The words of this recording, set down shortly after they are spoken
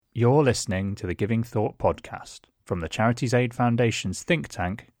You're listening to the Giving Thought podcast from the Charities Aid Foundation's think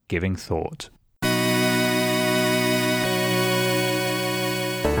tank, Giving Thought.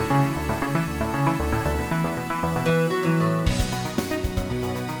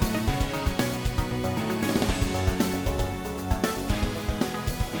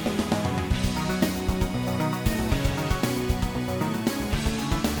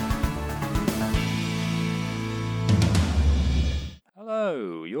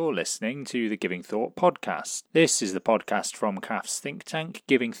 Hello, you're listening to the Giving Thought podcast. This is the podcast from CAF's think tank,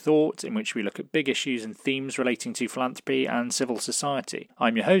 Giving Thought, in which we look at big issues and themes relating to philanthropy and civil society.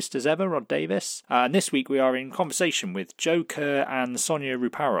 I'm your host, as ever, Rod Davis, and this week we are in conversation with Joe Kerr and Sonia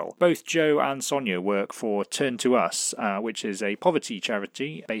Ruparel. Both Joe and Sonia work for Turn to Us, which is a poverty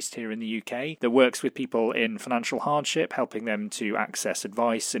charity based here in the UK that works with people in financial hardship, helping them to access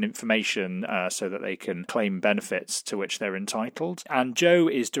advice and information so that they can claim benefits to which they're entitled. And Joe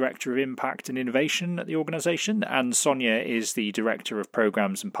is Director of Impact and Innovation at the organisation, and Sonia is the Director of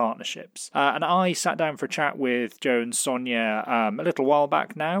Programmes and Partnerships. And I sat down for a chat with Joe and Sonia a little while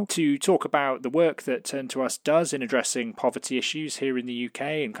back now to talk about the work that Turn to Us does in addressing poverty issues here in the UK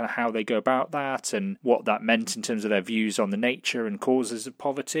and kind of how they go about that and what that meant in terms of their views on the nature and causes of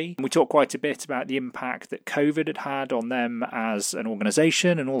poverty. And we talked quite a bit about the impact that COVID had had on them as an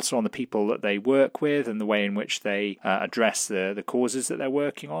organisation and also on the people that they work with and the way in which they address the causes that they're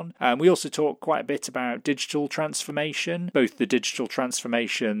working on. We also talked quite a bit about digital transformation, both the digital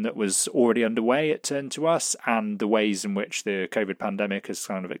transformation that was already underway at Turn to Us and the ways in which the COVID pandemic has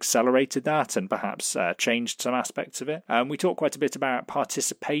kind of accelerated that and perhaps changed some aspects of it. We talked quite a bit about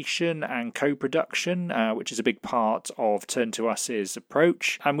participation and co-production, which is a big part of Turn to Us's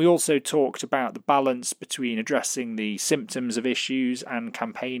approach. And we also talked about the balance between addressing the symptoms of issues and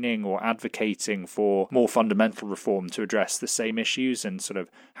campaigning or advocating for more fundamental reform to address the same issues and sort of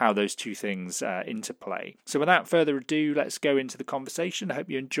how those two things interplay. So without further ado, let's go into the conversation. I hope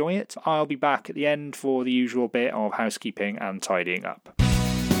you enjoy it. I'll be back at the end for the usual bit of housekeeping and tidying up.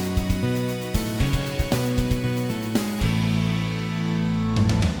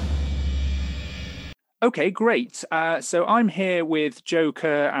 Okay, great. So I'm here with Joe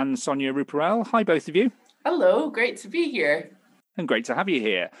Kerr and Sonia Ruparel. Hi, both of you. Hello, great to be here. And great to have you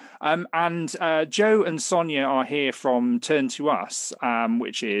here. And Joe and Sonia are here from Turn to Us,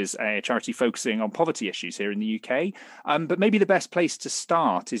 which is a charity focusing on poverty issues here in the UK. But maybe the best place to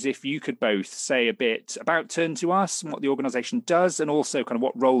start is if you could both say a bit about Turn to Us and what the organisation does and also kind of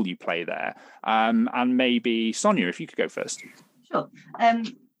what role you play there. And maybe Sonia, if you could go first. Sure.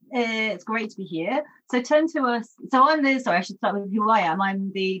 It's great to be here. So Turn to Us, I should start with who I am. I'm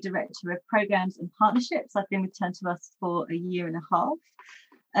the Director of Programmes and Partnerships. I've been with Turn to Us for a year and a half.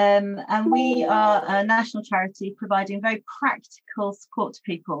 And we are a national charity providing very practical support to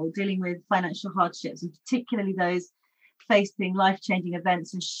people dealing with financial hardships, and particularly those facing life-changing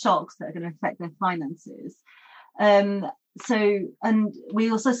events and shocks that are going to affect their finances. And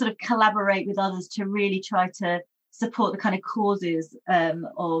we also sort of collaborate with others to really try to support the kind of causes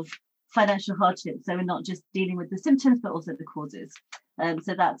of financial hardship. So we're not just dealing with the symptoms, but also the causes.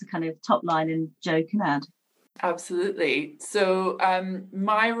 So that's a kind of top line, and Joe can add. Absolutely. So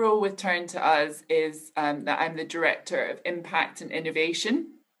my role with Turn to Us is that I'm the Director of Impact and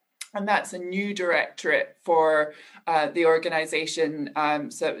Innovation. And that's a new directorate for the organisation.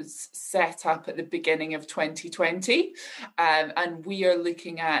 So it was set up at the beginning of 2020. And we are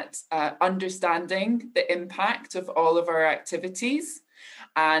looking at understanding the impact of all of our activities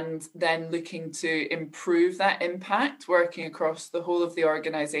and then looking to improve that impact, working across the whole of the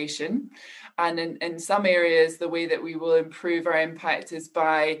organisation. And in some areas, the way that we will improve our impact is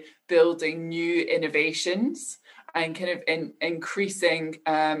by building new innovations and kind of increasing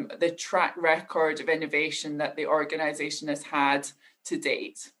the track record of innovation that the organisation has had to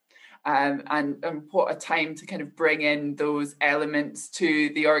date. And what a time to kind of bring in those elements to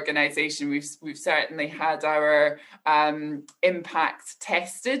the organisation. We've certainly had our impact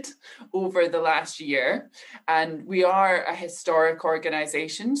tested over the last year, and we are a historic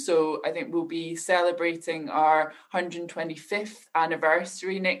organisation. So I think we'll be celebrating our 125th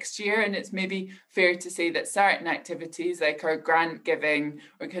anniversary next year, and it's maybe fair to say that certain activities like our grant giving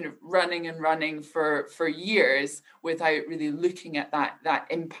are kind of running for years without really looking at that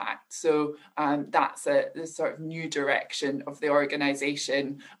impact. So that's the sort of new direction of the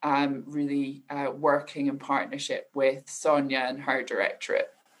organisation, really working in partnership with Sonia and her directorate.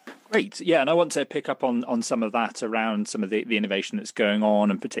 Great. Yeah, and I want to pick up on some of that around some of the innovation that's going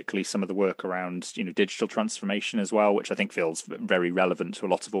on, and particularly some of the work around, digital transformation as well, which I think feels very relevant to a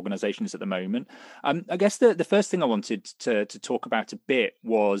lot of organizations at the moment. I guess the first thing I wanted to talk about a bit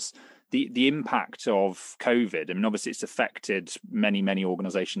was the impact of COVID. I mean, obviously, it's affected many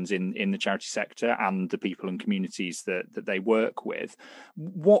organisations in the charity sector and the people and communities that they work with.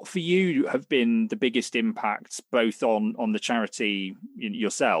 What for you have been the biggest impacts, both on the charity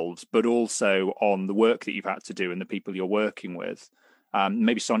yourselves, but also on the work that you've had to do and the people you're working with?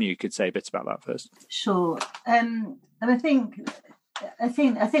 Maybe Sonia, you could say a bit about that first. Sure. And I think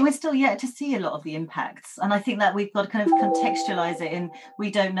we're still yet to see a lot of the impacts, and I think that we've got to kind of contextualize it in.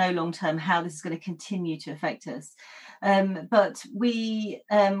 We don't know long term how this is going to continue to affect us, but we've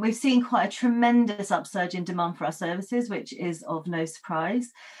seen quite a tremendous upsurge in demand for our services, which is of no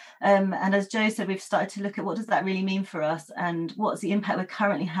surprise. And as Jo said, we've started to look at what does that really mean for us, and what's the impact we're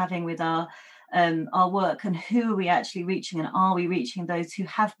currently having with our work, and who are we actually reaching, and are we reaching those who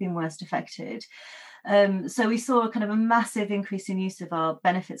have been worst affected? So we saw a kind of a massive increase in use of our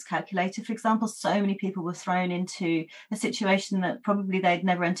benefits calculator, for example. So many people were thrown into a situation that probably they'd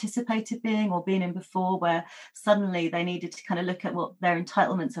never anticipated being or been in before, where suddenly they needed to kind of look at what their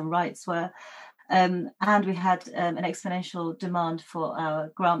entitlements and rights were. And we had an exponential demand for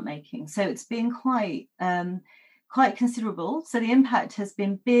our grant making. So it's been quite considerable. So the impact has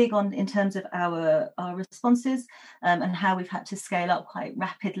been big in terms of our responses, and how we've had to scale up quite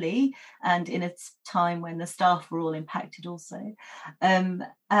rapidly, and in a time when the staff were all impacted also. And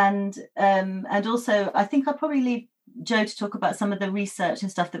also, I think I'll probably leave Jo to talk about some of the research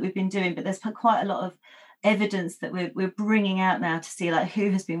and stuff that we've been doing, but there's quite a lot of evidence that we're bringing out now to see like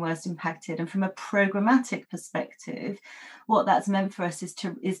who has been worst impacted, and from a programmatic perspective, what that's meant for us is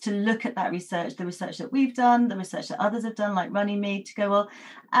to look at that research, the research that we've done, the research that others have done, like Runnymede, to go, well,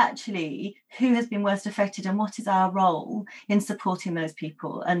 actually, who has been worst affected, and what is our role in supporting those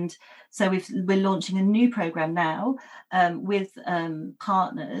people? And so we're launching a new program now with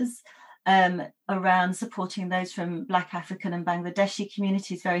partners around supporting those from Black, African and Bangladeshi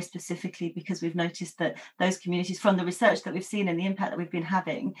communities very specifically, because we've noticed that those communities, from the research that we've seen and the impact that we've been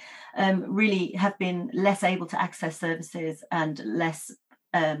having, really have been less able to access services and less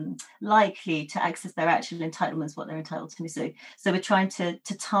likely to access their actual entitlements, what they're entitled to. So we're trying to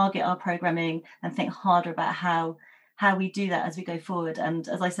target our programming and think harder about how we do that as we go forward. And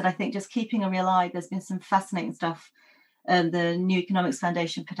as I said, I think just keeping a real eye, there's been some fascinating stuff. The New Economics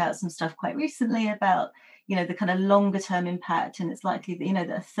Foundation put out some stuff quite recently about, the kind of longer term impact, and it's likely that,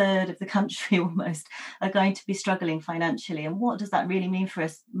 that a third of the country almost are going to be struggling financially. And what does that really mean for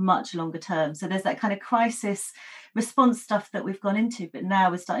us much longer term? So there's that kind of crisis response stuff that we've gone into, but now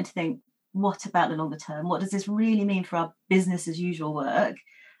we're starting to think, what about the longer term? What does this really mean for our business as usual work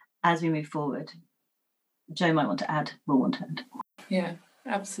as we move forward? Jo might want to add, will want to add. Yeah,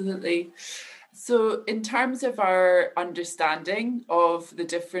 absolutely. So in terms of our understanding of the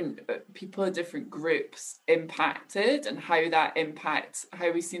different people, different groups impacted, and how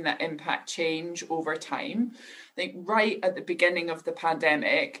we've seen that impact change over time, I think right at the beginning of the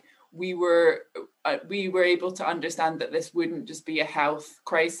pandemic, we were able to understand that this wouldn't just be a health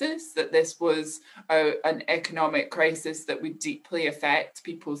crisis, that this was an economic crisis that would deeply affect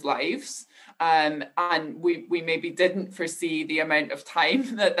people's lives. And we maybe didn't foresee the amount of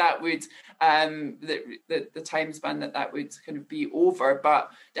time that would, the time span that would kind of be over, but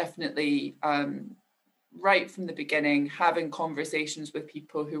definitely right from the beginning, having conversations with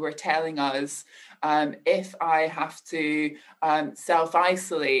people who were telling us, if I have to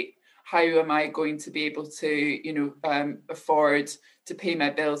self-isolate, how am I going to be able to, afford to pay my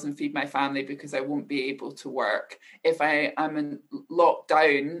bills and feed my family because I won't be able to work? If I am in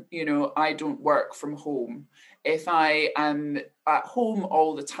lockdown, I don't work from home. If I am at home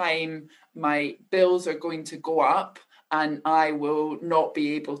all the time, my bills are going to go up, and I will not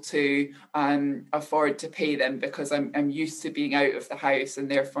be able to afford to pay them because I'm used to being out of the house, and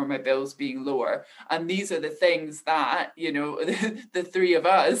therefore my bills being lower. And these are the things that, the three of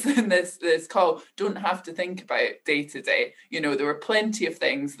us in this call don't have to think about day to day. There were plenty of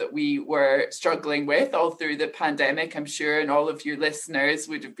things that we were struggling with all through the pandemic, I'm sure, and all of your listeners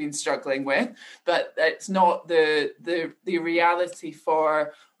would have been struggling with, but it's not the reality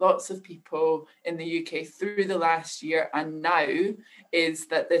for lots of people in the UK through the last year and now, is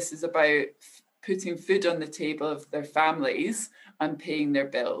that this is about putting food on the table of their families and paying their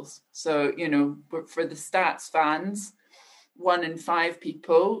bills. So, for the stats fans, 1 in 5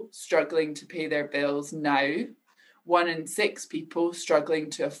 people struggling to pay their bills now, 1 in 6 people struggling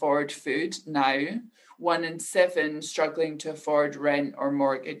to afford food now, 1 in 7 struggling to afford rent or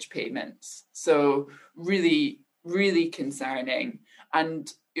mortgage payments. So really, really concerning.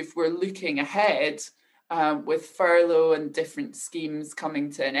 And if we're looking ahead, with furlough and different schemes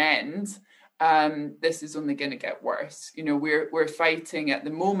coming to an end, this is only going to get worse. You know, we're fighting at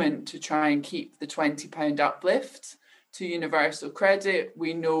the moment to try and keep the £20 uplift to universal credit.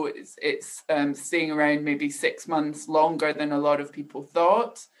 We know it's staying around maybe 6 months longer than a lot of people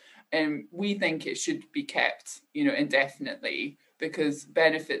thought. And we think it should be kept, you know, indefinitely, because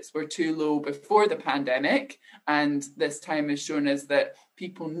benefits were too low before the pandemic. And this time has shown us that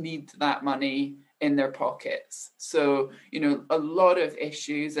people need that money in their pockets. So, you know, a lot of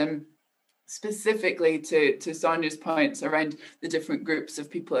issues, and specifically to Sonia's points around the different groups of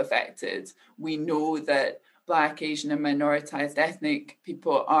people affected, we know that Black, Asian and minoritized ethnic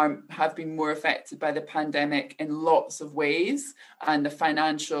people have been more affected by the pandemic in lots of ways. And the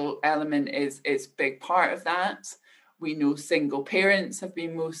financial element is a big part of that. We know single parents have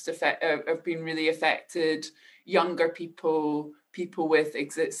been really affected, younger people, people with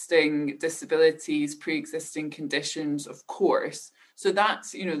existing disabilities, pre-existing conditions, of course. So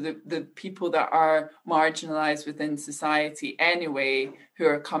that's, you know, the people that are marginalised within society anyway, who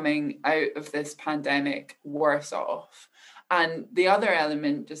are coming out of this pandemic worse off. And the other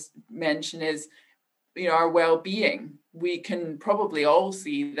element just mention is, you know, our well-being. We can probably all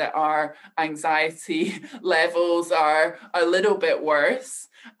see that our anxiety levels are a little bit worse.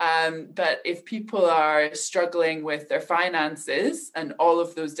 But if people are struggling with their finances and all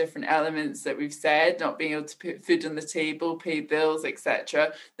of those different elements that we've said, not being able to put food on the table, pay bills,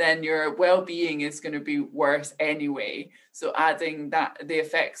 etc., then your well-being is going to be worse anyway. So adding that, the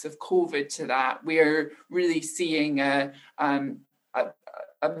effects of COVID to that, we're really seeing a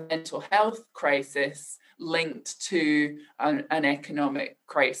mental health crisis linked to an economic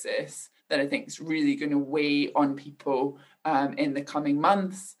crisis that I think is really going to weigh on people in the coming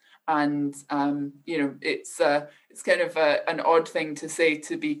months. And, you know, it's kind of an odd thing to say,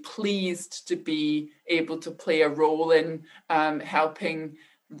 to be pleased to be able to play a role in helping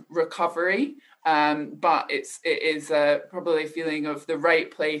recovery. But it is probably a feeling of the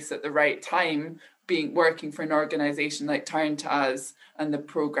right place at the right time, working for an organisation like Turn to Us and the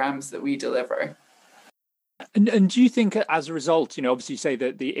programmes that we deliver. And do you think, as a result, you know, obviously you say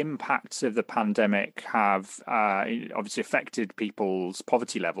that the impacts of the pandemic have obviously affected people's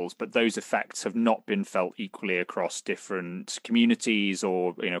poverty levels, but those effects have not been felt equally across different communities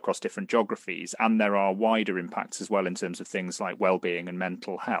or, you know, across different geographies, and there are wider impacts as well in terms of things like well-being and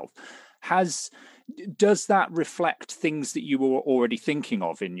mental health. Does that reflect things that you were already thinking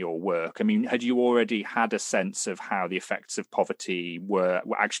of in your work? I mean, had you already had a sense of how the effects of poverty were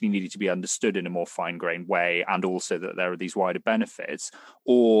actually needed to be understood in a more fine-grained way, and also that there are these wider benefits?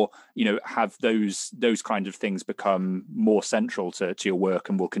 Or, you know, have those kind of things become more central to your work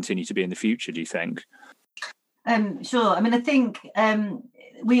and will continue to be in the future, do you think? Sure. I mean, I think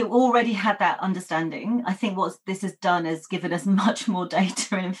we already had that understanding. I think what this has done is given us much more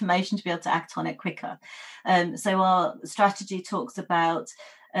data and information to be able to act on it quicker. So our strategy talks about,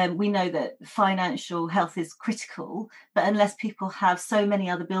 we know that financial health is critical, but unless people have so many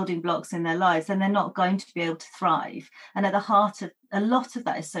other building blocks in their lives, then they're not going to be able to thrive. And at the heart of a lot of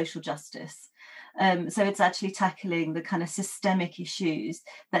that is social justice. So it's actually tackling the kind of systemic issues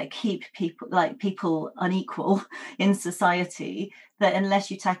that keep people unequal in society, that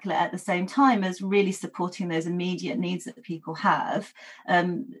unless you tackle it at the same time as really supporting those immediate needs that people have,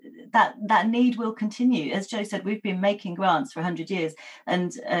 that need will continue. As Jo said, we've been making grants for 100 years,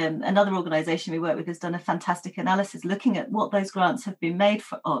 and another organisation we work with has done a fantastic analysis looking at what those grants have been made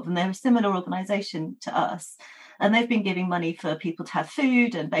of, and they're a similar organisation to us, and they've been giving money for people to have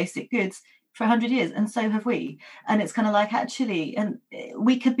food and basic goods for 100 years, and so have we. And it's kind of like, actually, and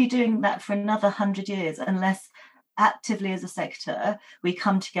we could be doing that for another 100 years unless actively as a sector we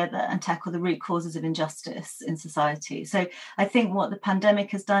come together and tackle the root causes of injustice in society. So I think what the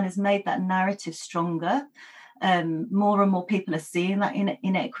pandemic has done is made that narrative stronger. More and more people are seeing that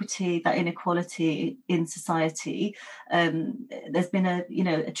inequity, that inequality in society. There's been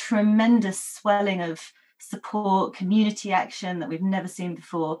a tremendous swelling of support, community action that we've never seen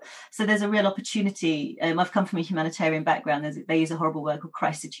before. So there's a real opportunity. I've come from a humanitarian background. They use a horrible word called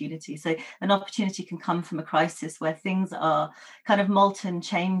crisitunity. So an opportunity can come from a crisis where things are kind of molten,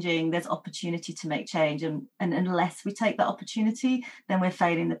 changing. There's opportunity to make change. And unless we take that opportunity, then we're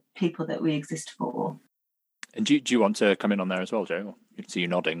failing the people that we exist for. And do you want to come in on there as well, Jo? I see you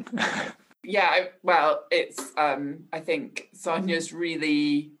nodding. Yeah, well, it's I think Sonia's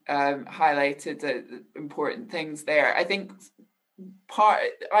really highlighted the important things there. I think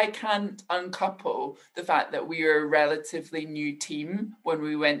I can't uncouple the fact that we are a relatively new team when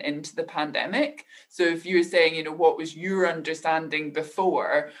we went into the pandemic. So if you're saying, you know, what was your understanding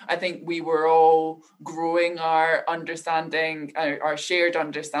before, I think we were all growing our understanding, our shared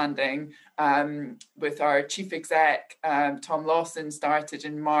understanding, with our chief exec, Tom Lawson, started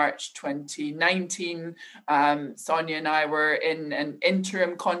in March 2019. Sonia and I were in an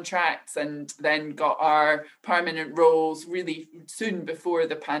interim contracts and then got our permanent roles really soon before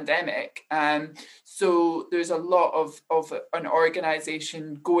the pandemic. So there's a lot of an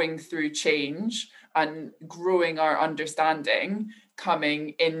organisation going through change and growing our understanding coming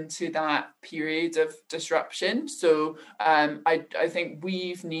into that period of disruption. So I think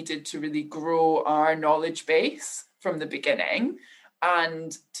we've needed to really grow our knowledge base from the beginning,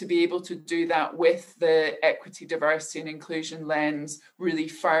 and to be able to do that with the equity, diversity and inclusion lens really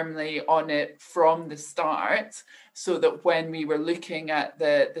firmly on it from the start, so that when we were looking at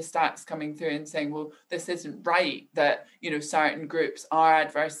the stats coming through and saying, well, this isn't right, that, you know, certain groups are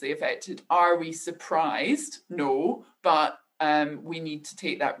adversely affected, are we surprised? No, but we need to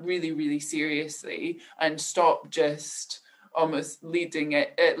take that really, really seriously and stop just almost leaving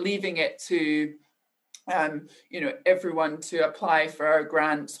it to everyone to apply for our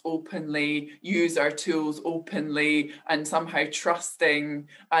grants openly, use our tools openly, and somehow trusting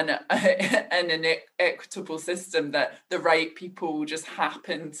in an equitable system that the right people will just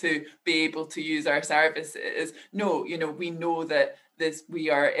happen to be able to use our services. No, you know, we know that we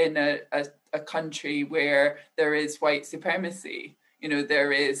are in a country where there is white supremacy. You know,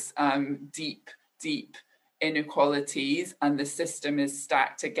 there is deep inequalities, and the system is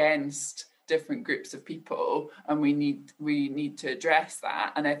stacked against different groups of people, and we need to address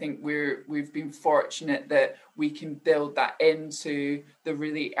that. And I think we've been fortunate that we can build that into the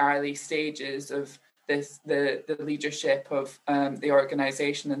really early stages of the leadership of the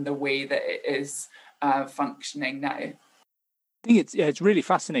organisation and the way that it is functioning now. I think it's really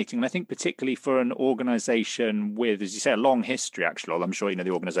fascinating, and I think particularly for an organisation with, as you say, a long history. Actually, I'm sure, you know,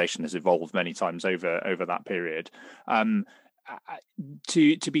 the organisation has evolved many times over that period.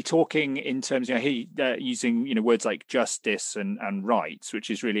 To be talking in terms, you know, using, you know, words like justice and rights,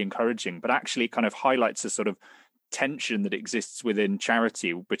 which is really encouraging, but actually kind of highlights a sort of tension that exists within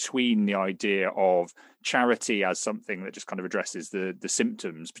charity between the idea of charity as something that just kind of addresses the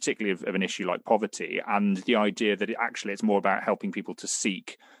symptoms, particularly of an issue like poverty, and the idea that it's more about helping people to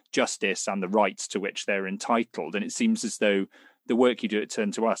seek justice and the rights to which they're entitled. And it seems as though the work you do at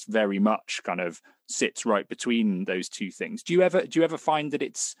Turn to Us very much kind of sits right between those two things. Do you ever find that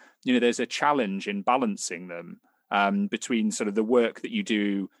it's, you know, there's a challenge in balancing them between sort of the work that you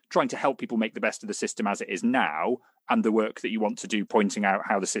do trying to help people make the best of the system as it is now, and the work that you want to do pointing out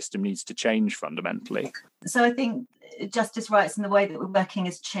how the system needs to change fundamentally? So I think justice, rights and the way that we're working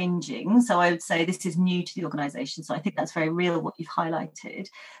is changing. So I would say this is new to the organisation. So I think that's very real, what you've highlighted.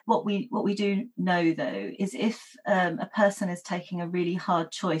 What we do know, though, is if a person is taking a really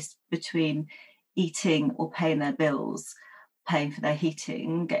hard choice between eating or paying their bills, paying for their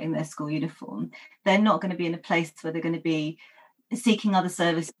heating, getting their school uniform, they're not going to be in a place where they're going to be seeking other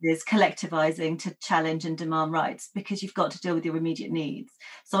services, collectivising to challenge and demand rights, because you've got to deal with your immediate needs.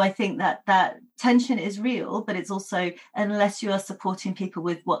 So I think that tension is real, but it's also, unless you are supporting people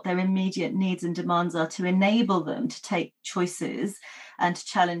with what their immediate needs and demands are to enable them to take choices and to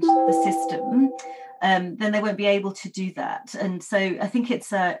challenge the system, then they won't be able to do that. And so I think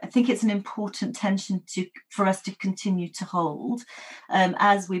it's an important tension for us to continue to hold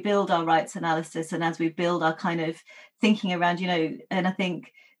as we build our rights analysis and as we build our kind of thinking around, you know. And I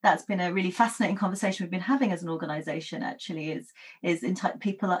think that's been a really fascinating conversation we've been having as an organisation. Actually, is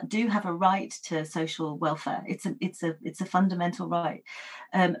people do have a right to social welfare. It's a fundamental right,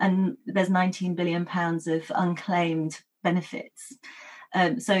 and there's £19 billion of unclaimed benefits.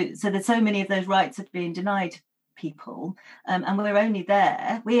 So there's so many of those rights have been denied people, and we're only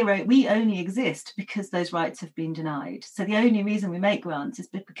there. We only exist because those rights have been denied. So the only reason we make grants is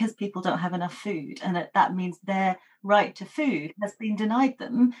because people don't have enough food, and that means their right to food has been denied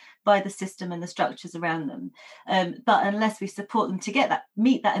them by the system and the structures around them. But unless we support them to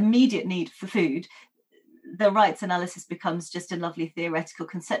meet that immediate need for food, the rights analysis becomes just a lovely theoretical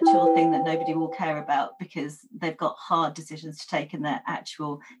conceptual thing that nobody will care about, because they've got hard decisions to take in their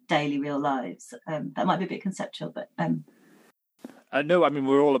actual daily real lives. That might be a bit conceptual, but no, I mean,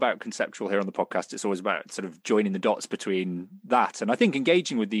 we're all about conceptual here on the podcast. It's always about sort of joining the dots between that, and I think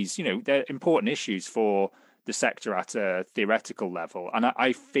engaging with these, you know, they're important issues for the sector at a theoretical level. And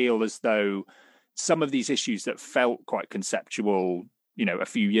I feel as though some of these issues that felt quite conceptual a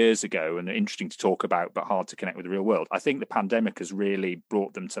few years ago and interesting to talk about, but hard to connect with the real world. I think the pandemic has really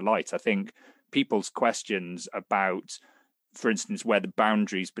brought them to light. I think people's questions about, for instance, where the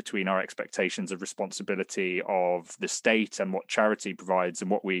boundaries between our expectations of responsibility of the state and what charity provides and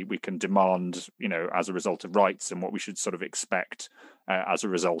what we can demand, as a result of rights, and what we should sort of expect as a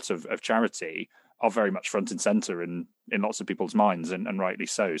result of charity, are very much front and center in lots of people's minds, and rightly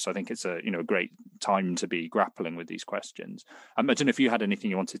so. So I think it's a great time to be grappling with these questions. I don't know if you had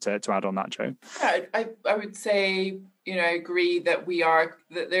anything you wanted to add on that, Jo. Yeah, I would say, I agree that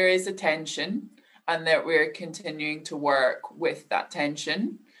that there is a tension, and that we're continuing to work with that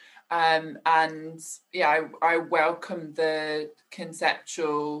tension. And yeah, I welcome the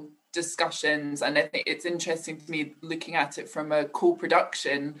conceptual discussions, and I think it's interesting to me looking at it from a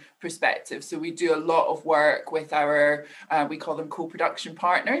co-production perspective. So we do a lot of work with our we call them co-production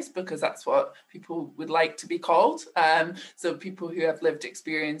partners, because that's what people would like to be called. So people who have lived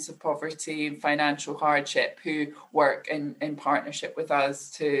experience of poverty and financial hardship, who work in partnership with us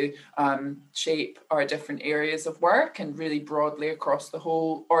to shape our different areas of work, and really broadly across the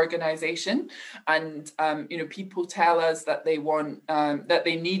whole organization. And people tell us that they want that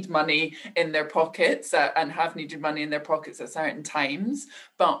they need money in their pockets, and have needed money in their pockets at certain times.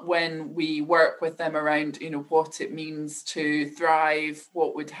 But when we work with them around, what it means to thrive,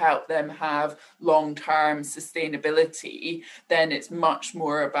 what would help them have long-term sustainability, then it's much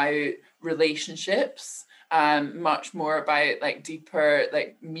more about relationships, much more about deeper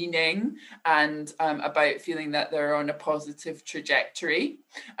meaning, and about feeling that they're on a positive trajectory,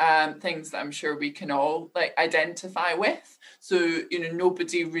 things that I'm sure we can all identify with. So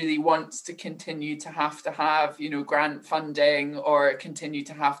nobody really wants to continue to have grant funding, or continue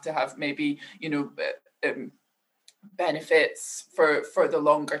to have maybe benefits for the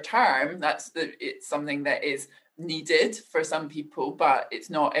longer term. It's something that is needed for some people, but it's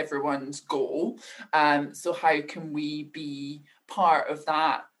not everyone's goal. So how can we be part of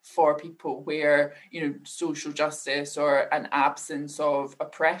that for people where social justice or an absence of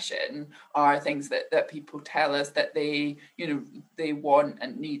oppression are things that people tell us that they want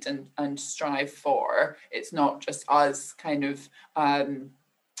and need and strive for? It's not just us kind of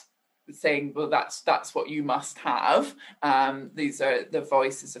saying, well, that's what you must have. These are the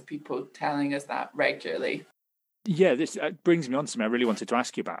voices of people telling us that regularly. Yeah, this brings me on to something I really wanted to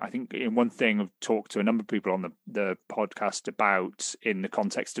ask you about. I think one thing I've talked to a number of people on the podcast about, in the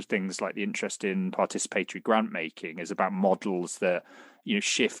context of things like the interest in participatory grant making, is about models that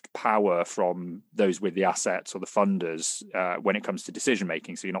shift power from those with the assets or the funders when it comes to decision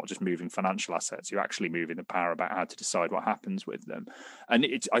making. So you're not just moving financial assets, you're actually moving the power about how to decide what happens with them. And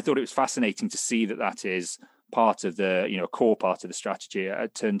I thought it was fascinating to see that is part of the core part of the strategy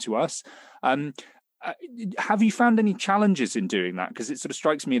at Turn to Us. Have you found any challenges in doing that? Because it sort of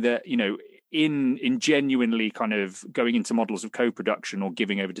strikes me that, in genuinely kind of going into models of co-production or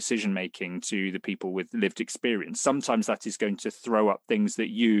giving over decision making to the people with lived experience, sometimes that is going to throw up things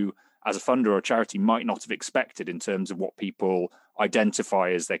that you, as a funder or a charity, might not have expected in terms of what people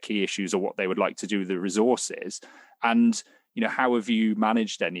identify as their key issues or what they would like to do with the resources. And, how have you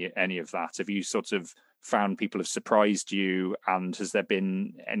managed any of that? Have you sort of found people have surprised you, and has there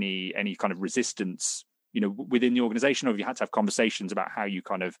been any kind of resistance within the organization, or have you had to have conversations about how you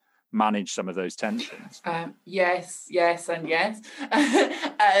kind of manage some of those tensions? Yes and yes.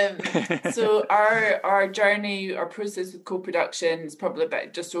 So our journey, our process with co-production is probably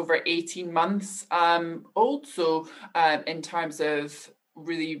about just over 18 months old. So in terms of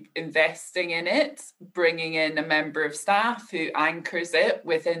really investing in it, bringing in a member of staff who anchors it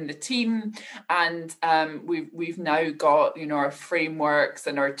within the team, and we've now got our frameworks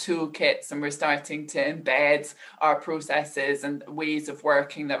and our toolkits, and we're starting to embed our processes and ways of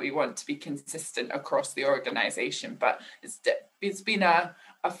working that we want to be consistent across the organisation. But it's been a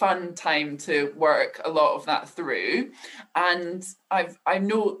fun time to work a lot of that through, and I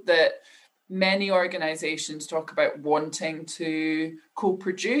note that many organisations talk about wanting to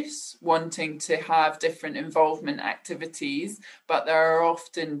co-produce, wanting to have different involvement activities, but there are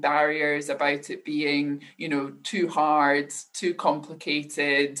often barriers about it being, too hard, too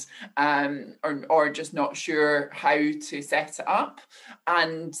complicated, or just not sure how to set it up.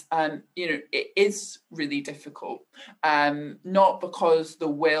 And, it is really difficult, not because the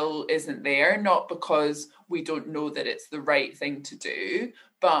will isn't there, not because we don't know that it's the right thing to do,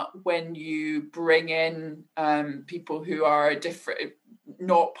 but when you bring in people who are different,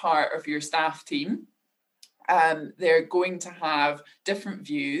 not part of your staff team, they're going to have different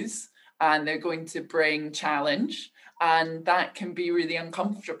views, and they're going to bring challenge, and that can be really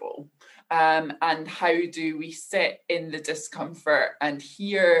uncomfortable. and how do we sit in the discomfort and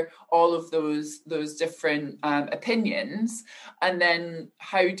hear all of those different opinions, and then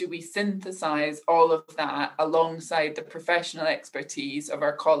how do we synthesize all of that alongside the professional expertise of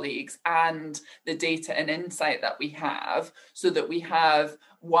our colleagues and the data and insight that we have, so that we have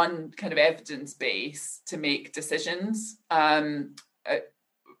one kind of evidence base to make decisions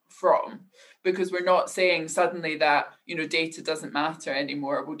from. Because we're not saying suddenly that, data doesn't matter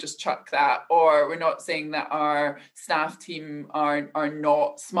anymore, we'll just chuck that. Or we're not saying that our staff team are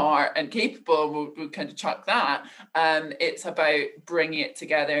not smart and capable, we'll kind of chuck that. It's about bringing it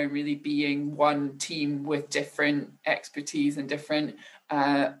together and really being one team with different expertise and different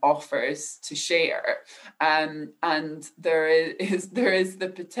offers to share. And there is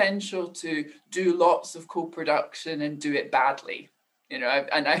the potential to do lots of co-production and do it badly.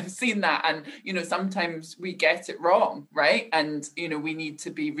 And I've seen that, and sometimes we get it wrong, right? And we need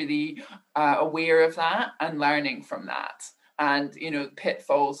to be really aware of that and learning from that, and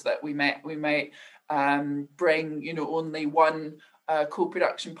pitfalls that we might bring only one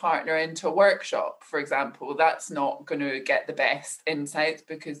co-production partner into a workshop, for example. That's not going to get the best insights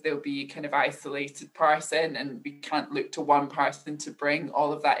because they'll be kind of isolated person, and we can't look to one person to bring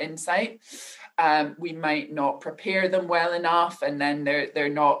all of that insight. We might not prepare them well enough, and then they're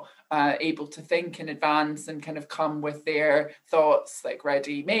not able to think in advance and kind of come with their thoughts like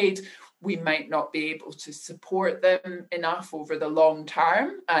ready made. We might not be able to support them enough over the long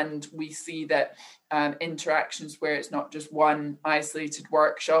term, and we see that interactions where it's not just one isolated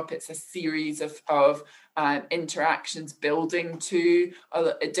workshop, it's a series of interactions building to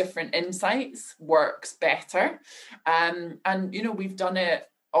different insights works better. And we've done it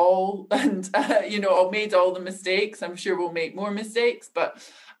all, and made all the mistakes. I'm sure we'll make more mistakes, but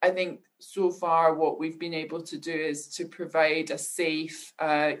I think so far what we've been able to do is to provide a safe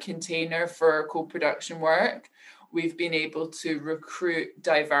container for co-production work. We've been able to recruit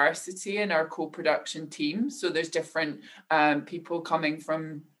diversity in our co-production team, so there's different people coming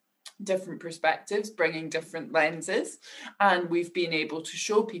from different perspectives, bringing different lenses, and we've been able to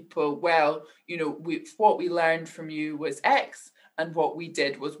show people, well, what we learned from you was X, and what we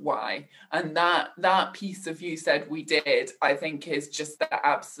did was Y. And that piece of you said we did, I think, is just the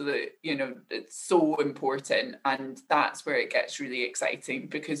absolute, it's so important. And that's where it gets really exciting,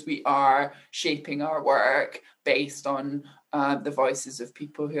 because we are shaping our work based on the voices of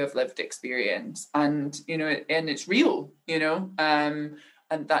people who have lived experience. And, and it's real, and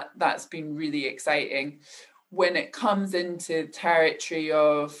that's been really exciting. When it comes into territory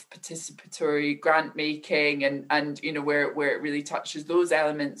of participatory grant making and where it really touches those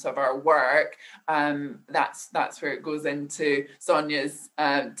elements of our work, that's where it goes into Sonia's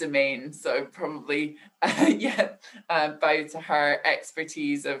domain. So probably bow to her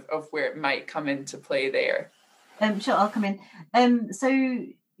expertise of where it might come into play there. Sure, I'll come in. So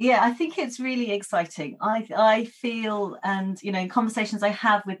yeah, I think it's really exciting. I feel, and in conversations I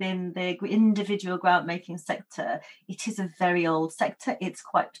have within the individual grant making sector, it is a very old sector. It's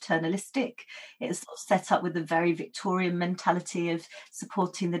quite paternalistic. It's sort of set up with a very Victorian mentality of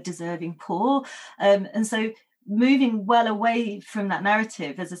supporting the deserving poor, and so moving well away from that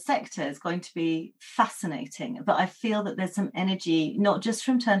narrative as a sector is going to be fascinating. But I feel that there's some energy, not just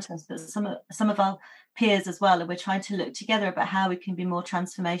from Turn to Us, but some of our peers as well, and we're trying to look together about how we can be more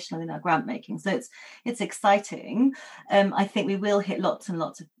transformational in our grant making. So it's exciting. I think we will hit lots and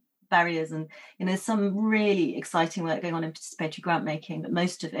lots of barriers, and there's some really exciting work going on in participatory grant making, but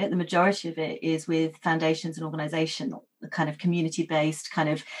most of it, the majority of it, is with foundations and organisations, the kind of community-based kind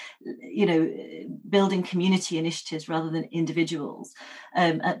of building community initiatives rather than individuals.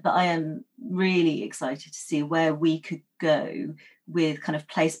 But I am really excited to see where we could go with kind of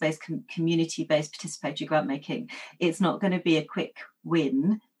place-based, community-based participatory grant making. It's not going to be a quick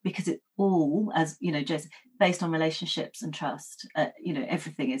win, because it all, as Joseph, based on relationships and trust.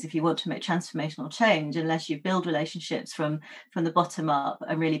 Everything is, if you want to make transformational change, unless you build relationships from the bottom up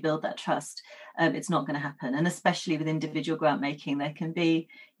and really build that trust, it's not going to happen. And especially with individual grant making, there can be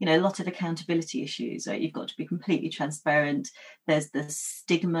a lot of accountability issues. Right? You've got to be completely transparent. There's the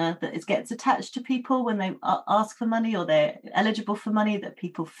stigma that gets attached to people when they ask for money or they're eligible for money, that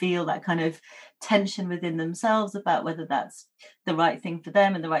people feel that kind of tension within themselves about whether that's the right thing for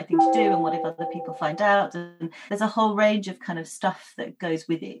them and the right thing to do, and what if other people find out. And there's a whole range of kind of stuff that goes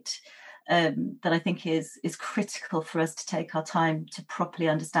with it. that I think is critical for us to take our time to properly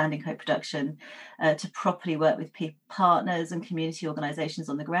understanding co-production, to properly work with partners and community organisations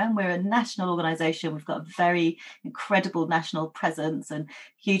on the ground. We're a national organisation. We've got a very incredible national presence and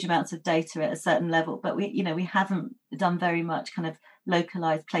huge amounts of data at a certain level, but we haven't done very much kind of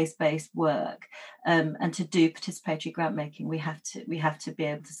localized place-based work, and to do participatory grant making, we have to be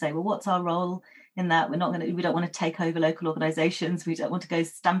able to say, well, what's our role in that? We don't want to take over local organizations. We don't want to go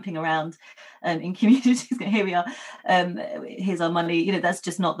stamping around in communities. Here we are, here's our money. That's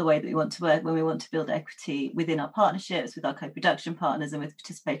just not the way that we want to work when we want to build equity within our partnerships with our co-production partners and with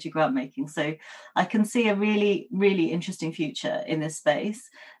participatory grant making. So I can see a really, really interesting future in this space,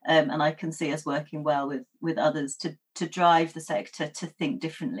 and I can see us working well with others to drive the sector to think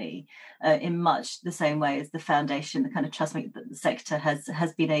differently, in much the same way as the foundation, the kind of trust that the sector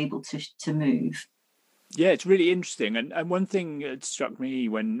has been able to move. Yeah, it's really interesting. And one thing that struck me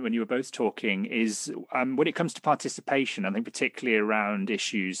when you were both talking is when it comes to participation, I think particularly around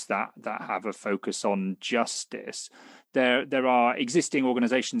issues that have a focus on justice, there are existing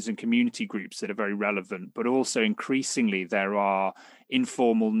organisations and community groups that are very relevant, but also increasingly there are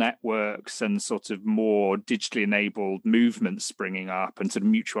informal networks and sort of more digitally enabled movements springing up and sort of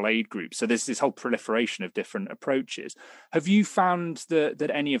mutual aid groups. So there's this whole proliferation of different approaches. Have you found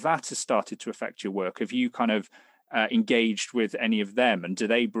that any of that has started to affect your work? Have you kind of engaged with any of them, and do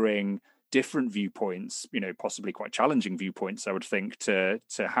they bring different viewpoints, possibly quite challenging viewpoints, I would think, to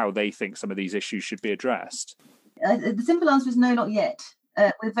how they think some of these issues should be addressed? The simple answer is no, not yet.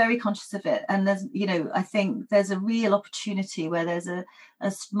 We're very conscious of it, and there's, I think there's a real opportunity where there's a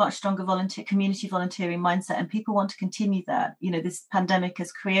much stronger community volunteering mindset, and people want to continue that. This pandemic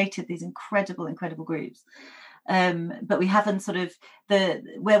has created these incredible groups, but we haven't sort of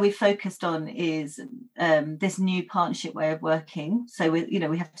where we focused on is this new partnership way of working. So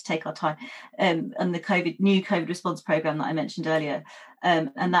we have to take our time, and the new COVID response program that I mentioned earlier.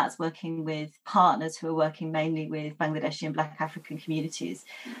 And that's working with partners who are working mainly with Bangladeshi and Black African communities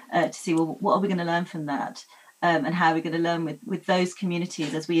to see, well, what are we going to learn from that? And how are we going to learn with those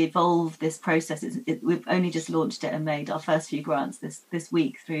communities as we evolve this process? We've only just launched it and made our first few grants this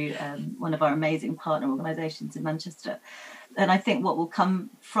week through one of our amazing partner organisations in Manchester. And I think what will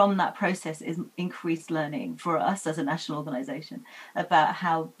come from that process is increased learning for us as a national organisation about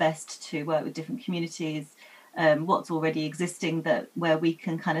how best to work with different communities, what's already existing, where we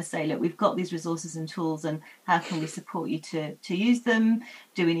can kind of say, look, we've got these resources and tools, and how can we support you to use them?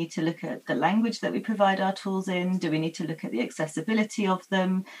 Do we need to look at the language that we provide our tools in? Do we need to look at the accessibility of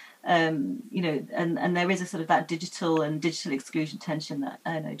them? And there is a sort of that digital exclusion tension that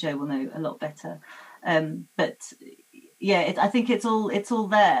I know Jo will know a lot better. But yeah, I think it's all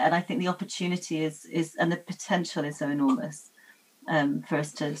there, and I think the opportunity is and the potential is so enormous for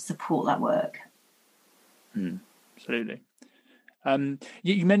us to support that work. Absolutely.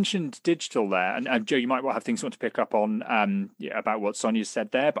 You mentioned digital there, and Jo, you might well have things you want to pick up on about what Sonia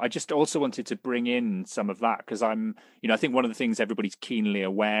said there, but I just also wanted to bring in some of that because I think one of the things everybody's keenly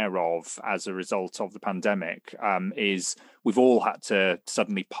aware of as a result of the pandemic is we've all had to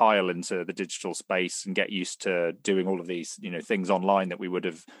suddenly pile into the digital space and get used to doing all of these things online that we would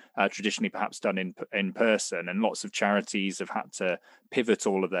have traditionally perhaps done in person, and lots of charities have had to pivot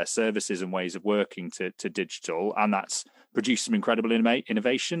all of their services and ways of working to digital, and that's produced some incredible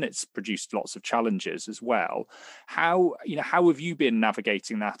innovation. It's produced lots of challenges as well. How have you been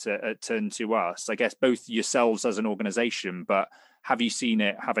navigating that at Turn to Us? I guess both yourselves as an organisation, but have you seen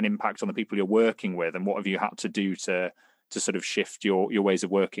it have an impact on the people you're working with, and what have you had to do to sort of shift your ways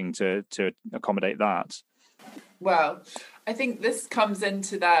of working to accommodate that? Well, I think this comes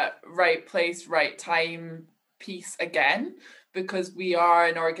into that right place, right time piece again, because we are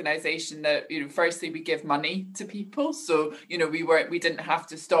an organization that, firstly, we give money to people. So, we didn't have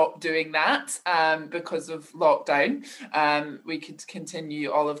to stop doing that because of lockdown. We could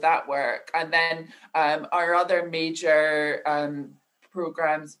continue all of that work. And then our other major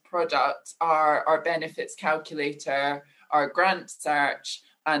products are our benefits calculator, our grant search,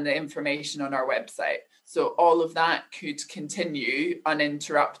 and the information on our website. So all of that could continue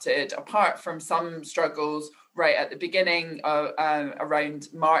uninterrupted, apart from some struggles right at the beginning of around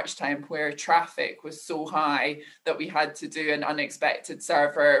March time, where traffic was so high that we had to do an unexpected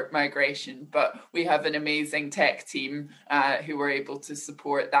server migration. But we have an amazing tech team who were able to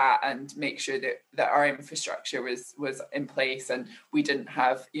support that and make sure that our infrastructure was in place and we didn't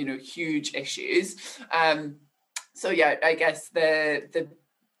have huge issues. So yeah, I guess the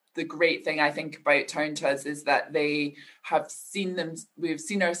the great thing I think about Turn to Us is that we've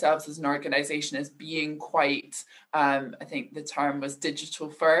seen ourselves as an organisation as being quite, I think the term was digital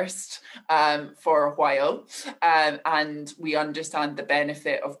first for a while. And we understand the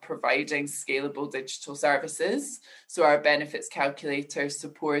benefit of providing scalable digital services. So our benefits calculator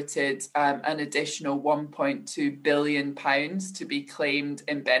supported an additional £1.2 billion to be claimed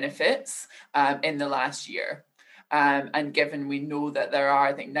in benefits in the last year. And given we know that there are,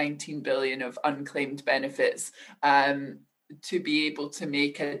 I think, 19 billion of unclaimed benefits, to be able to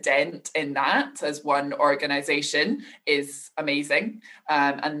make a dent in that as one organisation is amazing.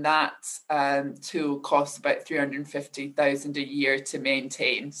 And that tool costs about 350,000 a year to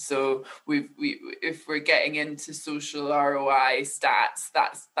maintain. So if we're getting into social ROI stats,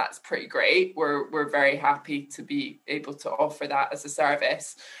 that's pretty great. We're very happy to be able to offer that as a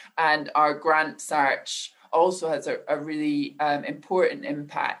service. And our grant search also has a really important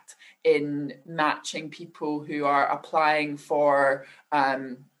impact in matching people who are applying for,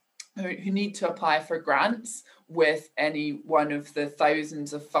 who need to apply for grants with any one of the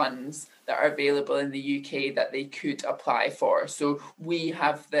thousands of funds that are available in the UK that they could apply for. So we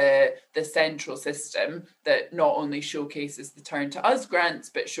have the central system that not only showcases the Turn to Us grants,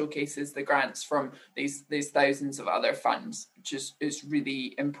 but showcases the grants from these thousands of other funds, which is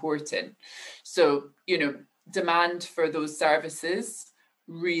really important. So, demand for those services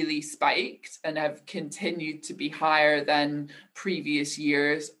really spiked and have continued to be higher than previous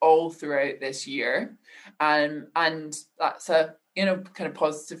years all throughout this year. And that's a kind of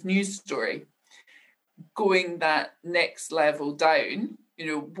positive news story. Going that next level down,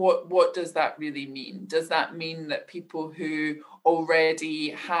 what does that really mean? Does that mean that people who already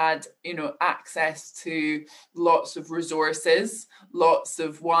had, access to lots of resources, lots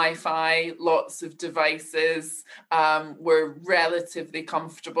of Wi-Fi, lots of devices, were relatively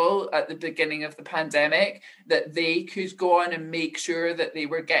comfortable at the beginning of the pandemic, that they could go on and make sure that they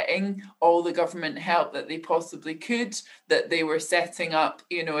were getting all the government help that they possibly could, that they were setting up,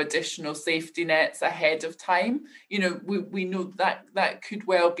 additional safety nets ahead of time? We know that could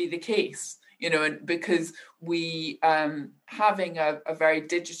well be the case. Because we, having a very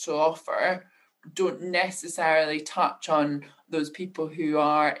digital offer, don't necessarily touch on those people who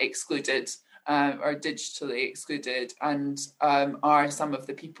are excluded, are digitally excluded, and are some of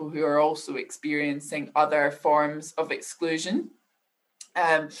the people who are also experiencing other forms of exclusion.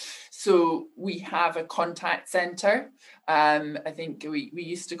 So we have a contact centre. I think we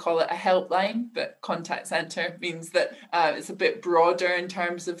used to call it a helpline, but contact centre means that it's a bit broader in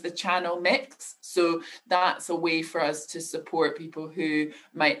terms of the channel mix. So that's a way for us to support people who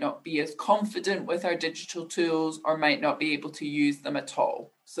might not be as confident with our digital tools or might not be able to use them at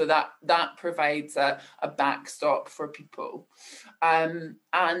all. So that provides a backstop for people.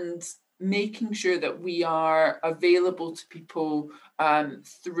 And making sure that we are available to people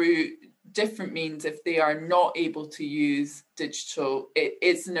through different means if they are not able to use digital, it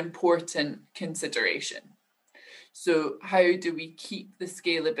is an important consideration. So how do we keep the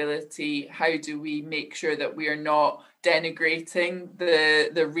scalability? How do we make sure that we are not denigrating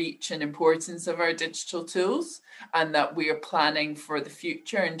the reach and importance of our digital tools, and that we are planning for the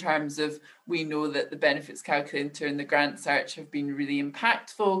future in terms of, we know that the benefits calculator and the grant search have been really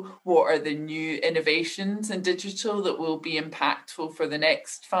impactful. What are the new innovations in digital that will be impactful for the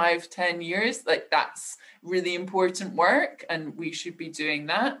next 5-10 years? That's really important work, and we should be doing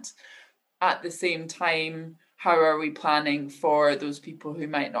that. At the same time, how are we planning for those people who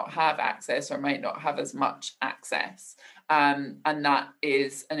might not have access or might not have as much access? And that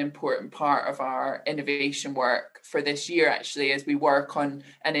is an important part of our innovation work for this year, actually, as we work on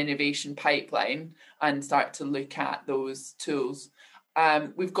an innovation pipeline and start to look at those tools.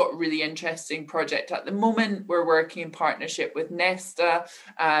 We've got a really interesting project at the moment. We're working in partnership with Nesta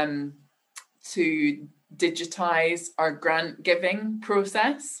to digitize our grant giving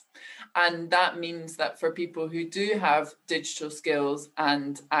process. And that means that for people who do have digital skills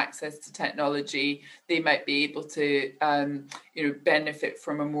and access to technology, they might be able to benefit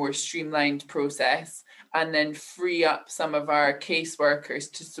from a more streamlined process, and then free up some of our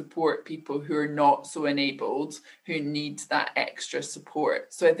caseworkers to support people who are not so enabled, who need that extra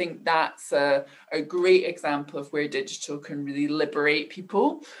support. So I think that's a great example of where digital can really liberate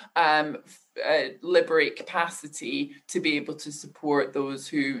people, liberate capacity to be able to support those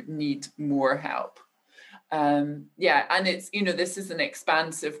who need more help. And it's, this is an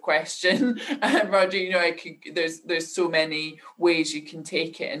expansive question, Roger. There's so many ways you can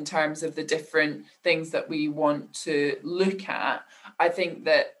take it in terms of the different things that we want to look at. I think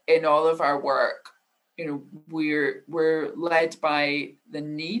that in all of our work, we're led by the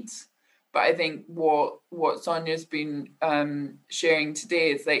needs. But I think what Sonia's been sharing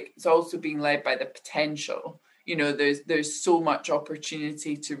today is like it's also being led by the potential. There's so much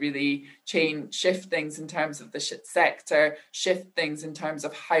opportunity to really shift things in terms of the sector, shift things in terms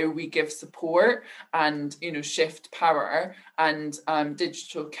of how we give support, and shift power. And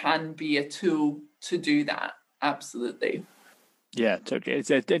digital can be a tool to do that. Absolutely. Yeah, totally.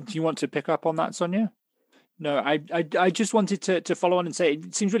 Do you want to pick up on that, Sonia? No, I just wanted to follow on and say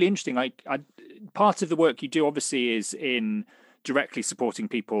it seems really interesting. Part of the work you do obviously is in directly supporting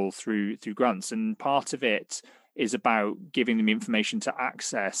people through grants, and part of it is about giving them information to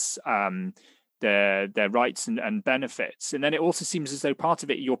access their rights and benefits. And then it also seems as though part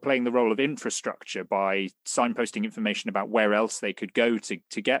of it you're playing the role of infrastructure by signposting information about where else they could go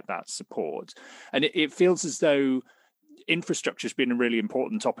to get that support. And it feels as though infrastructure has been a really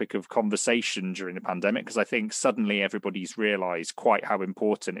important topic of conversation during the pandemic, because I think suddenly everybody's realised quite how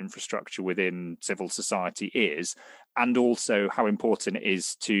important infrastructure within civil society is, and also how important it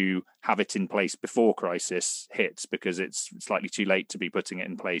is to have it in place before crisis hits, because it's slightly too late to be putting it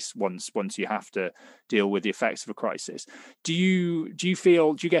in place once you have to deal with the effects of a crisis. Do you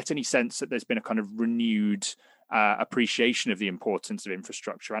get any sense that there's been a kind of renewed appreciation of the importance of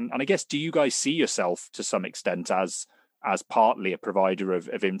infrastructure? And I guess, do you guys see yourself to some extent as partly a provider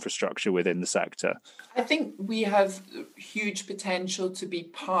of infrastructure within the sector? I think we have huge potential to be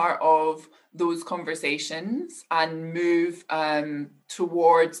part of those conversations and move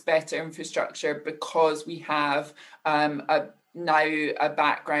towards better infrastructure, because we have now a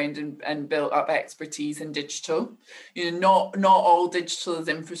background and built up expertise in digital. Not all digital is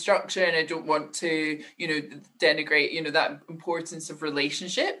infrastructure, and I don't want to denigrate that importance of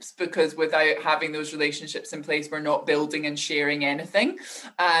relationships, because without having those relationships in place, we're not building and sharing anything.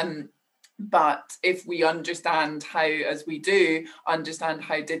 But if we understand how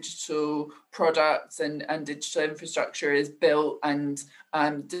digital products and digital infrastructure is built and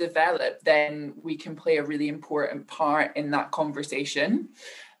developed, then we can play a really important part in that conversation.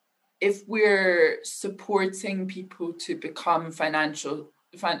 If we're supporting people to become financially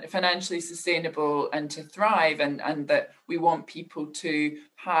sustainable and to thrive, and that we want people to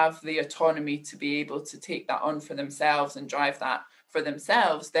have the autonomy to be able to take that on for themselves and drive that for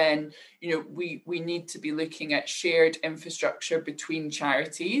themselves, then we need to be looking at shared infrastructure between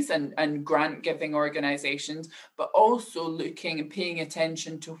charities and grant giving organizations, but also looking and paying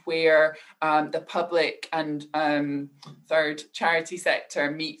attention to where the public and third charity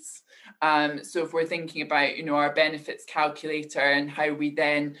sector meets. So if we're thinking about our benefits calculator and how we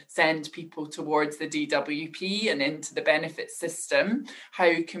then send people towards the DWP and into the benefits system,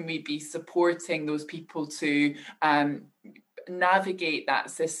 how can we be supporting those people to navigate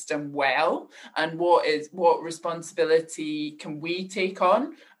that system well, and what responsibility can we take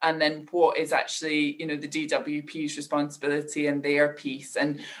on, and then what is actually the DWP's responsibility and their piece.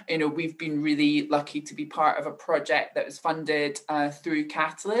 And we've been really lucky to be part of a project that was funded through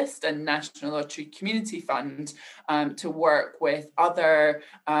Catalyst and National Lottery Community Fund to work with other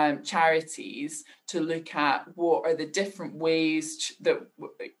charities to look at what are the different ways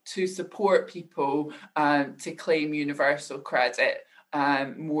to support people to claim universal credit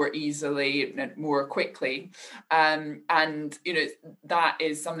more easily and more quickly. And that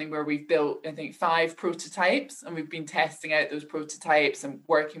is something where we've built, I think, 5 prototypes, and we've been testing out those prototypes and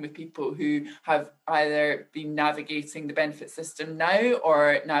working with people who have either been navigating the benefit system now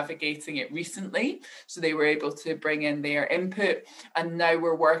or navigating it recently. So they were able to bring in their input, and now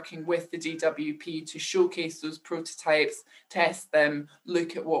we're working with the DWP to showcase those prototypes, test them,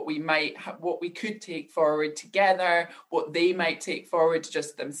 look at what we could take forward together, what they might take forward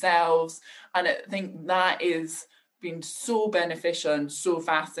just themselves. And I think that is been so beneficial and so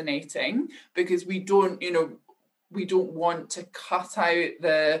fascinating, because we don't want to cut out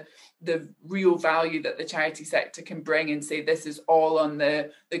the real value that the charity sector can bring and say this is all on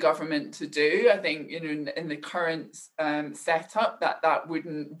the government to do. I think in the current setup that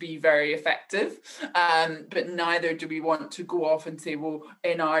wouldn't be very effective, but neither do we want to go off and say, well,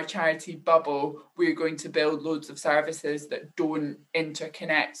 in our charity bubble we're going to build loads of services that don't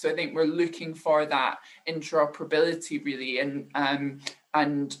interconnect. So I think we're looking for that interoperability really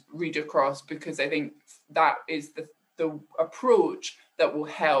and read across, because I think that is the approach that will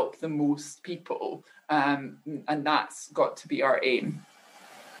help the most people, and that's got to be our aim.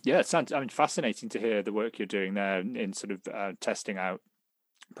 Yeah, it sounds fascinating to hear the work you're doing there in sort of testing out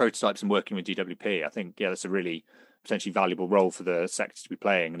prototypes and working with DWP. I think that's a really potentially valuable role for the sector to be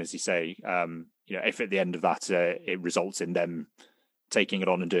playing. And as you say, if at the end of that it results in them taking it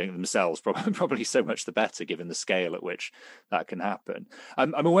on and doing it themselves, probably so much the better, given the scale at which that can happen.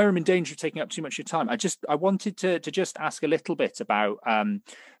 I'm aware I'm in danger of taking up too much of your time. I wanted to just ask a little bit about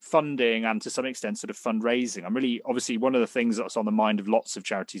funding and to some extent sort of fundraising. I'm really, obviously, one of the things that's on the mind of lots of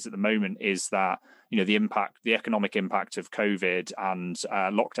charities at the moment is that, you know, the economic impact of COVID and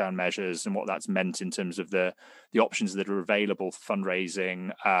lockdown measures and what that's meant in terms of the options that are available for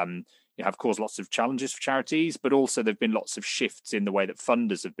fundraising. Have caused lots of challenges for charities, but also there've been lots of shifts in the way that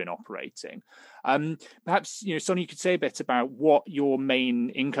funders have been operating. Perhaps, you know, Sonia, you could say a bit about what your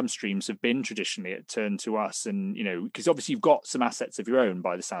main income streams have been traditionally at Turn to Us, and, you know, because obviously you've got some assets of your own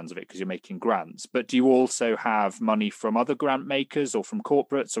by the sounds of it, because you're making grants, but do you also have money from other grant makers or from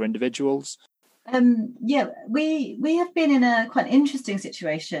corporates or individuals? We have been in a quite interesting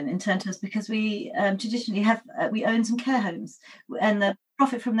situation in Turn to Us, because we traditionally we own some care homes, and the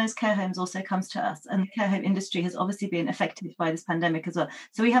profit from those care homes also comes to us, and the care home industry has obviously been affected by this pandemic as well.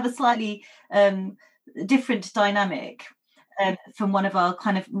 So we have a slightly different dynamic from one of our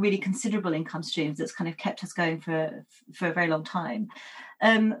kind of really considerable income streams that's kind of kept us going for a very long time.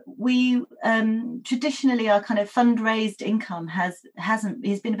 We traditionally, our kind of fundraised income has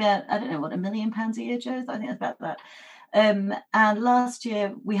been about, I don't know, what, £1 million a year, Joe? I think it's about that. And last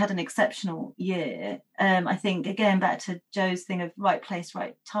year we had an exceptional year. I think, again, back to Joe's thing of right place,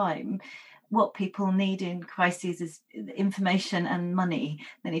 right time. What people need in crises is information and money.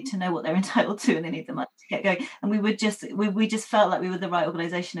 They need to know what they're entitled to, and they need the money to get going. And we just felt like we were the right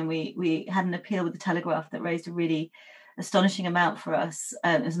organisation, and we had an appeal with the Telegraph that raised a really astonishing amount for us.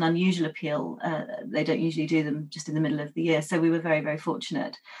 It was an unusual appeal. They don't usually do them just in the middle of the year, so we were very, very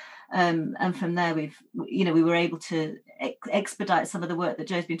fortunate. And from there, we were able to expedite some of the work that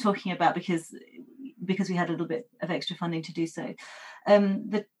Joe's been talking about, because we had a little bit of extra funding to do so.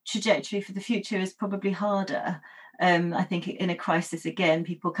 The trajectory for the future is probably harder. I think in a crisis, again,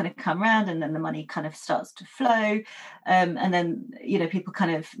 people kind of come around, and then the money kind of starts to flow, and then, you know, people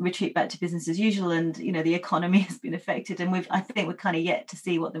kind of retreat back to business as usual, and, you know, the economy has been affected, and I think we're kind of yet to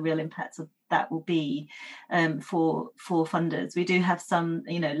see what the real impacts of that will be for funders. We do have some,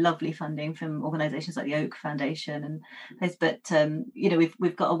 you know, lovely funding from organisations like the Oak Foundation and those, but you know,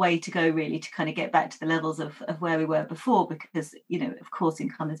 we've got a way to go really to kind of get back to the levels of where we were before, because, you know, of course,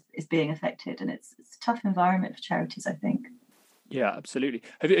 income is being affected, and it's a tough environment for charities, I think. Yeah, absolutely.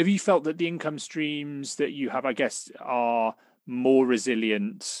 Have you felt that the income streams that you have, I guess, are more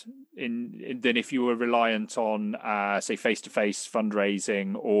resilient than if you were reliant on, say, face-to-face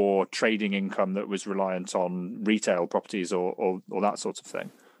fundraising or trading income that was reliant on retail properties or that sort of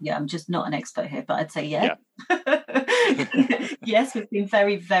thing? Yeah, I'm just not an expert here, but I'd say yeah. Yes, we've been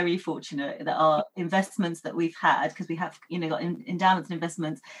very, very fortunate that our investments that we've had, because we have, you know, got endowments and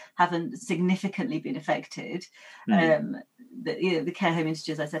investments, haven't significantly been affected. The care home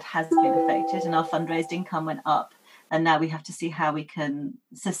industry, as I said, has been affected, and our fundraised income went up. And now we have to see how we can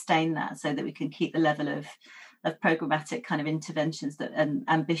sustain that, so that we can keep the level of programmatic kind of interventions and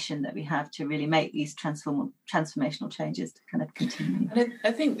ambition that we have to really make these transformational changes to kind of continue. And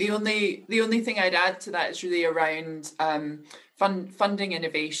I think the only thing I'd add to that is really around funding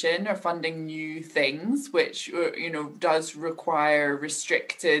innovation or funding new things, which, you know, does require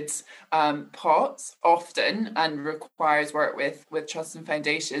restricted pots often, and requires work with trusts and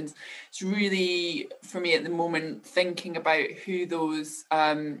foundations. It's really, for me at the moment, thinking about who those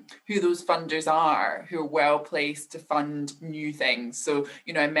funders are, who are well placed to fund new things. So,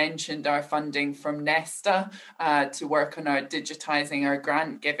 you know, I mentioned our funding from Nesta to work on our digitising our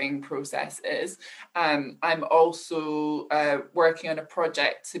grant giving processes. I'm also working on a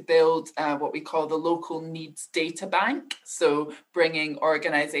project to build what we call the Local Needs Data Bank. So bringing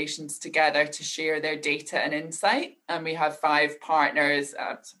organisations together to share their data and insight. And we have 5 partners.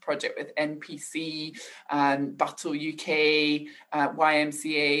 It's a project with NPC, Battle UK,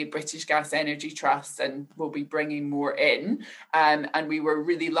 YMCA, British Gas Energy Trust, and we'll be bringing more in. And we were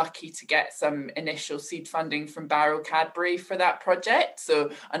really lucky to get some initial seed funding from Barrow Cadbury for that project.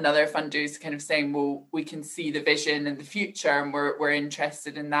 So another funder is kind of saying, well, we can see the vision in the future, and we're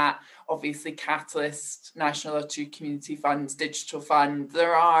interested in that. Obviously, Catalyst, National Lottery Community Funds, Digital Fund.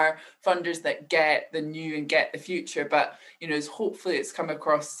 There are funders that get the new and get the future, but, you know, hopefully it's come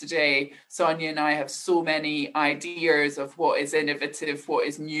across today. Sonia and I have so many ideas of what is innovative, what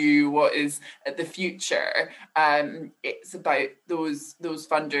is new, what is the future. It's about those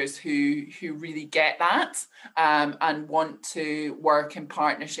funders who really get that and want to work in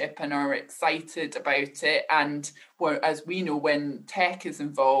partnership and are excited excited about it. And as we know, when tech is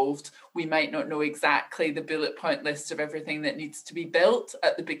involved, we might not know exactly the bullet point list of everything that needs to be built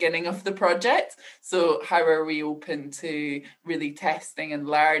at the beginning of the project. So how are we open to really testing and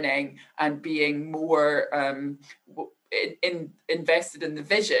learning and being more invested in the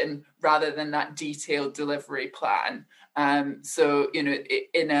vision rather than that detailed delivery plan? So,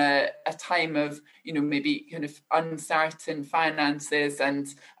 in a time of, maybe kind of uncertain finances and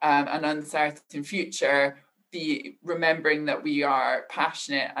an uncertain future, be remembering that we are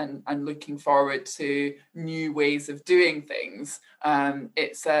passionate and looking forward to new ways of doing things.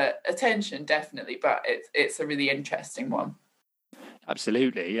 It's a tension, definitely, but it's a really interesting one.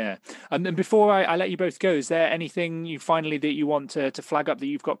 Absolutely, yeah. And then before I let you both go, is there anything you finally that you want to flag up that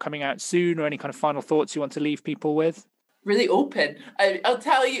you've got coming out soon, or any kind of final thoughts you want to leave people with? Really open. I'll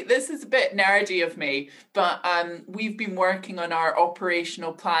tell you, this is a bit nerdy of me, but we've been working on our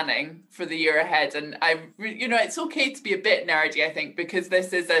operational planning for the year ahead, and it's okay to be a bit nerdy, I think, because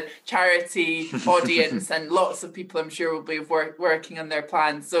this is a charity audience and lots of people, I'm sure, will be working on their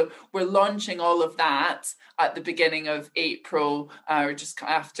plans. So we're launching all of that at the beginning of April, or just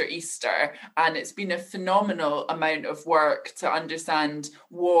after Easter, and it's been a phenomenal amount of work to understand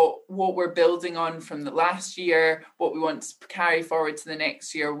what we're building on from the last year, what we want to carry forward to the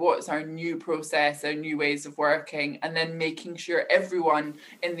next year, what's our new process, our new ways of working, and then making sure everyone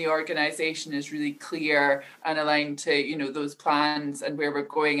in the organisation is really clear and aligned to those plans and where we're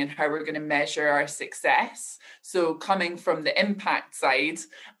going and how we're going to measure our success. So coming from the impact side,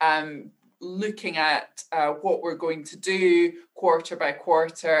 looking at what we're going to do quarter by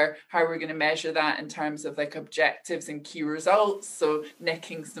quarter, how we're going to measure that in terms of like objectives and key results. So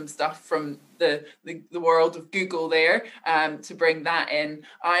nicking some stuff from the world of Google there to bring that in.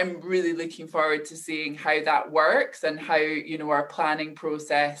 I'm really looking forward to seeing how that works and how our planning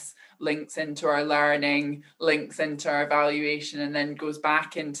process links into our learning, links into our evaluation, and then goes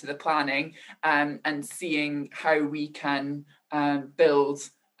back into the planning, and seeing how we can build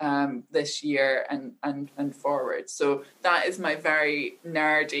this year and forward. So that is my very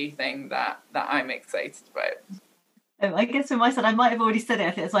nerdy thing that I'm excited about. I guess from my side, I might have already said it. I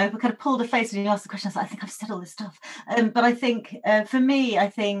think so. I kind of pulled a face when you asked the question. I was like, I think I've said all this stuff. But I think for me, I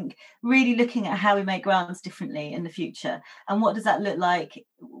think really looking at how we make grants differently in the future, and what does that look like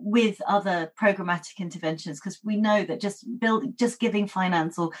with other programmatic interventions, because we know that just giving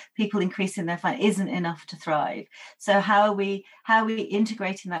finance or people increasing their finance isn't enough to thrive. So how are we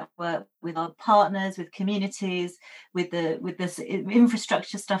integrating that work with our partners, with communities, with this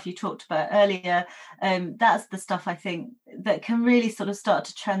infrastructure stuff you talked about earlier? That's the stuff I think that can really sort of start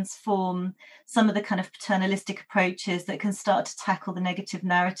to transform some of the kind of paternalistic approaches that can start to tackle the negative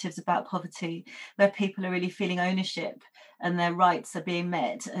narratives about poverty, where people are really feeling ownership and their rights are being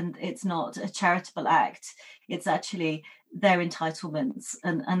met, and it's not a charitable act, it's actually their entitlements,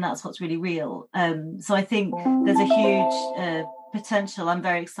 and that's what's really real. So I think there's a huge potential I'm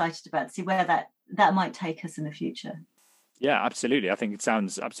very excited about to see where that might take us in the future. Yeah, absolutely. I think it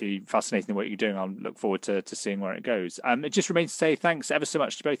sounds absolutely fascinating what you're doing. I'll look forward to seeing where it goes. It just remains to say thanks ever so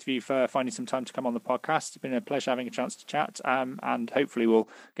much to both of you for finding some time to come on the podcast. It's been a pleasure having a chance to chat, and hopefully we'll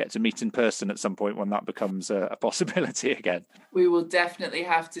get to meet in person at some point when that becomes a possibility again. We will definitely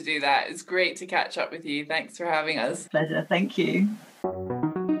have to do that. It's great to catch up with you. Thanks for having us. Pleasure. Thank you.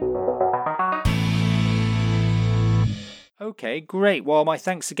 Okay, great. Well, my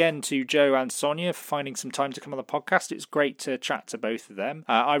thanks again to Jo and Sonia for finding some time to come on the podcast. It's great to chat to both of them.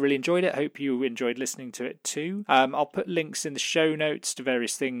 I really enjoyed it. Hope you enjoyed listening to it too. I'll put links in the show notes to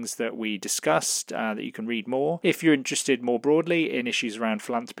various things that we discussed that you can read more. If you're interested more broadly in issues around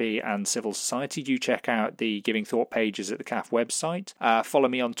philanthropy and civil society, do check out the Giving Thought pages at the CAF website. Follow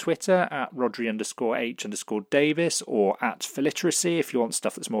me on Twitter at Rodri_H_Davis or at Philiteracy if you want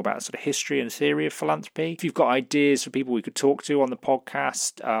stuff that's more about sort of history and theory of philanthropy. If you've got ideas for people we could talk to on the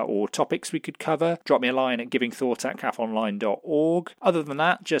podcast or topics we could cover, drop me a line at givingthought@cafonline.org. Other than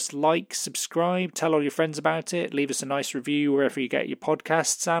that, just like, subscribe, tell all your friends about it, leave us a nice review wherever you get your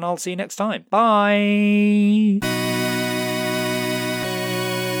podcasts, and I'll see you next time. Bye!